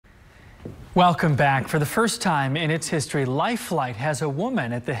Welcome back. For the first time in its history, LifeFlight has a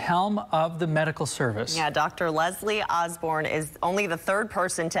woman at the helm of the medical service. Yeah, Dr. Lesley Osborn is only the third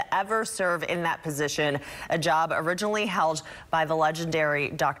person to ever serve in that position, a job originally held by the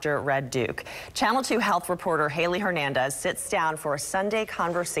legendary Dr. Red Duke. Channel 2 health reporter Haley Hernandez sits down for a Sunday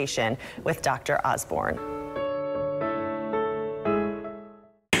conversation with Dr. Osborn.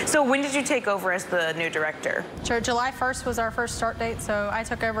 So when did you take over as the new director? Sure, July 1st was our first start date, so I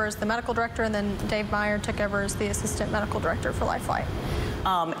took over as the medical director, and then Dave Meyer took over as the assistant medical director for LifeFlight.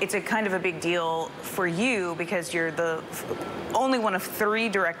 It's a kind of a big deal for you because you're the only one of 3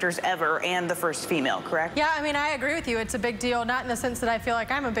 directors ever and the first female, correct? Yeah, I mean, I agree with you. It's a big deal, not in the sense that I feel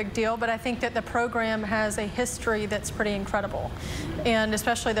like I'm a big deal, but I think that the program has a history that's pretty incredible. And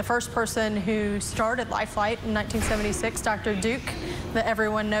especially the first person who started LifeFlight in 1976, Dr. Duke, that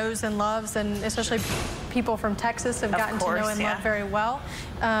everyone knows and loves, and especially people from Texas have gotten to know and love very well.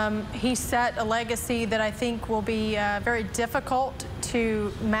 He set a legacy that I think will be very difficult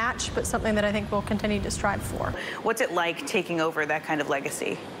to match, but something that I think we'll continue to strive for. What's it like taking over that kind of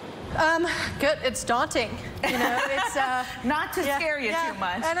legacy? Good. It's daunting. You know, it's not to scare you too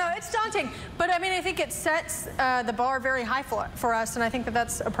much. I know it's daunting, but I mean, I think it sets the bar very high for us, and I think that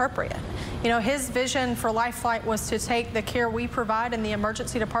that's appropriate. You know, his vision for LifeFlight was to take the care we provide in the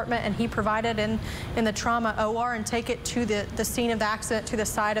emergency department, and he provided in the trauma OR, and take it to the scene of the accident, to the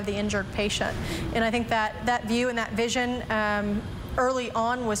side of the injured patient. And I think that view and that vision early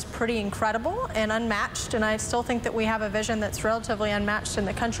on was pretty incredible and unmatched, and I still think that we have a vision that's relatively unmatched in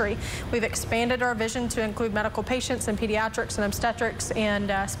the country. We've expanded our vision to include medical patients and pediatrics and obstetrics and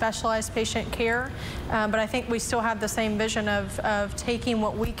specialized patient care, but I think we still have the same vision of taking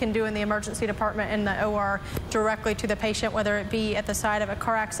what we can do in the emergency department and the OR directly to the patient, whether it be at the site of a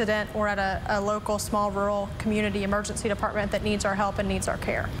car accident or at a local small rural community emergency department that needs our help and needs our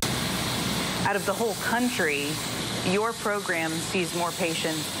care. Out of the whole country, your program sees more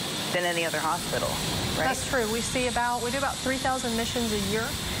patients than any other hospital, right? That's true. We do about 3,000 missions a year.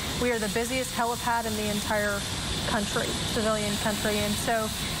 We are the busiest helipad in the entire country, civilian country, and so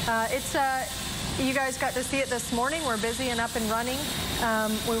you guys got to see it this morning. We're busy and up and running.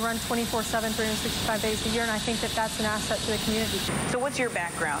 We run 24/7, 365 days a year, and I think that that's an asset to the community. So what's your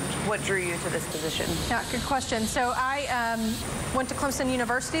background? What drew you to this position? Yeah, good question. So I went to Clemson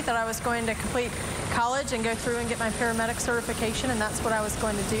University, thought I was going to complete college and go through and get my paramedic certification, and that's what I was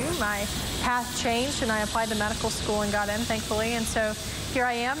going to do. My path changed, and I applied to medical school and got in, thankfully, and so here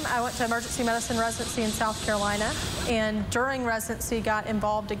I am. I went to emergency medicine residency in South Carolina, and during residency got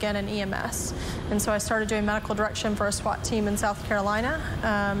involved again in EMS. And so I started doing medical direction for a SWAT team in South Carolina,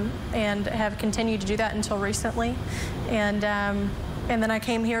 and have continued to do that until recently. And then I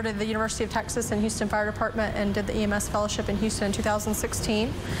came here to the University of Texas and Houston Fire Department and did the EMS fellowship in Houston in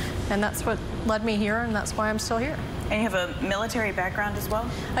 2016. And that's what led me here, and that's why I'm still here. And you have a military background as well?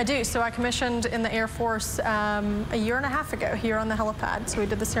 I do. So I commissioned in the Air Force a year and a half ago here on the helipad. So we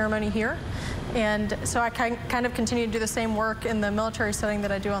did the ceremony here. And so I kind of continue to do the same work in the military setting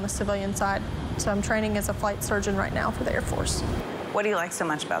that I do on the civilian side. So I'm training as a flight surgeon right now for the Air Force. What do you like so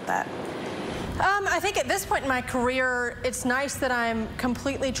much about that? I think at this point in my career, it's nice that I'm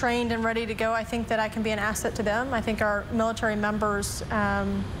completely trained and ready to go. I think that I can be an asset to them. I think our military members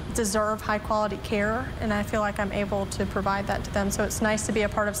deserve high quality care, and I feel like I'm able to provide that to them. So it's nice to be a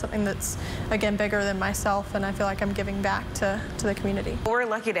part of something that's, again, bigger than myself, and I feel like I'm giving back to the community. We're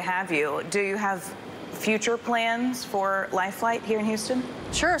lucky to have you. Do you have future plans for LifeFlight here in Houston?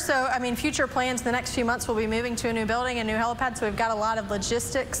 Sure. So, I mean, future plans, the next few months we'll be moving to a new building, a new helipad, so we've got a lot of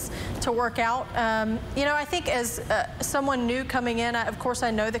logistics to work out. You know, I think as someone new coming in, of course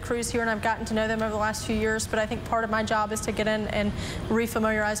I know the crews here and I've gotten to know them over the last few years, but I think part of my job is to get in and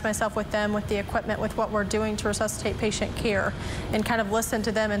refamiliarize myself with them, with the equipment, with what we're doing to resuscitate patient care, and kind of listen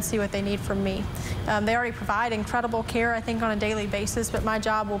to them and see what they need from me. They already provide incredible care, I think, on a daily basis, but my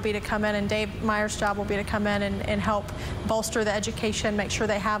job will be to come in, and Dave Meyer's job will be to come in and help bolster the education, make sure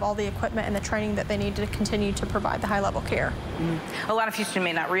they have all the equipment and the training that they need to continue to provide the high-level care. A lot of Houston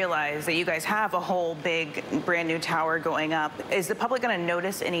may not realize that you guys have a whole big brand new tower going up. Is the public going to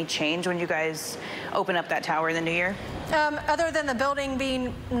notice any change when you guys open up that tower in the new year? Other than the building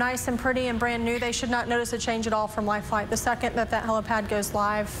being nice and pretty and brand new, they should not notice a change at all from LifeFlight. The second that helipad goes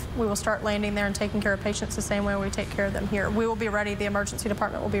live, we will start landing there and taking care of patients the same way we take care of them here. We will be ready, the emergency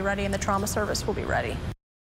department will be ready, and the trauma service will be ready.